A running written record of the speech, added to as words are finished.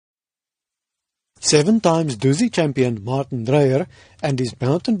7 times Dusi champion Martin Dreyer and his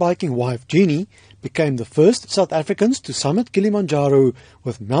mountain biking wife Jeannie became the first South Africans to summit Kilimanjaro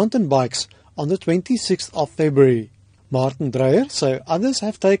with mountain bikes on the 26th of February. Martin Dreyer says others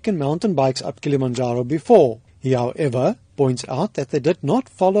have taken mountain bikes up Kilimanjaro before. He, however, points out that they did not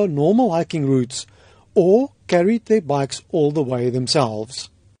follow normal hiking routes or carried their bikes all the way themselves.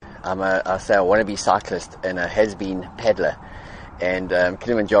 I wannabe cyclist and a has-been paddler. And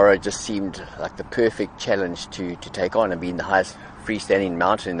Kilimanjaro just seemed like the perfect challenge to take on. I mean, the highest freestanding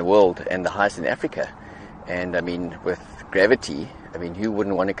mountain in the world and the highest in Africa. And I mean, with gravity, I mean, who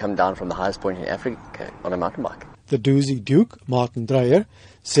wouldn't want to come down from the highest point in Africa on a mountain bike? The Dusi Duke, Martin Dreyer,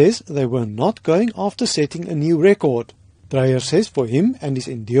 says they were not going after setting a new record. Dreyer says for him and his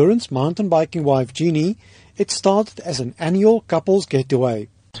endurance mountain biking wife Jeannie, it started as an annual couples getaway.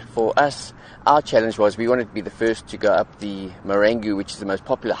 For us, our challenge was we wanted to be the first to go up the Marangu, which is the most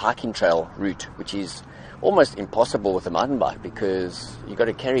popular hiking trail route, which is almost impossible with a mountain bike because you've got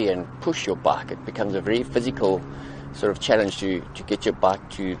to carry and push your bike. It becomes a very physical sort of challenge to get your bike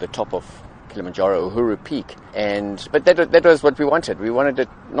to the top of Kilimanjaro, Uhuru Peak. But that was what we wanted. We wanted it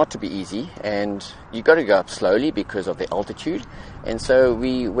not to be easy, and you got to go up slowly because of the altitude. And so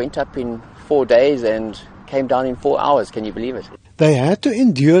we went up in 4 days and came down in 4 hours. Can you believe it? They had to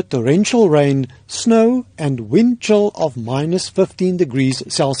endure torrential rain, snow and wind chill of minus 15 degrees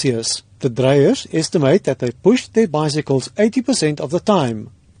Celsius. The Dreyers estimate that they pushed their bicycles 80% of the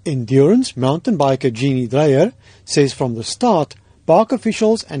time. Endurance mountain biker Jeannie Dreyer says from the start, park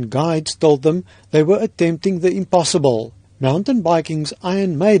officials and guides told them they were attempting the impossible. Mountain biking's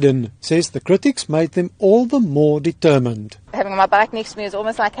Iron Maiden says the critics made them all the more determined. Having my bike next to me is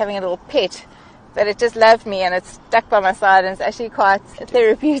almost like having a little pet. But it just loved me and it's stuck by my side, and it's actually quite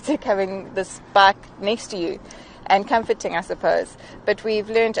therapeutic having this bike next to you and comforting, I suppose. But we've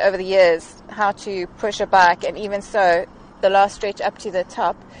learned over the years how to push a bike, and even so, the last stretch up to the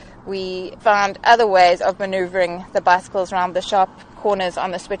top, we found other ways of maneuvering the bicycles around the sharp corners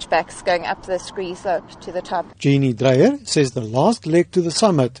on the switchbacks going up the scree slope to the top. Jeannie Dreyer says the last leg to the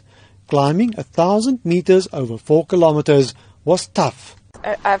summit, climbing 1,000 meters over 4 kilometers, was tough.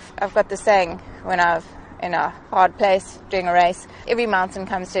 I've got the saying when I'm in a hard place doing a race, every mountain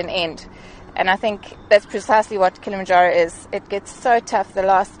comes to an end. And I think that's precisely what Kilimanjaro is. It gets so tough, the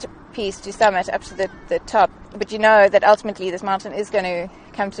last piece to summit up to the top. But you know that ultimately this mountain is going to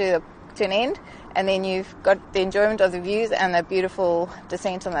come to an end. And then you've got the enjoyment of the views and the beautiful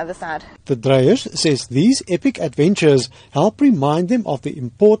descent on the other side. The Dreyers says these epic adventures help remind them of the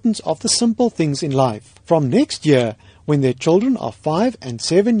importance of the simple things in life. From next year, when their children are 5 and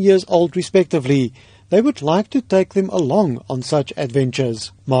 7 years old respectively, they would like to take them along on such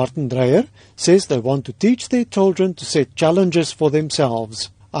adventures. Martin Dreyer says they want to teach their children to set challenges for themselves.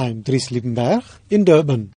 I'm Dries Liebenberg in Durban.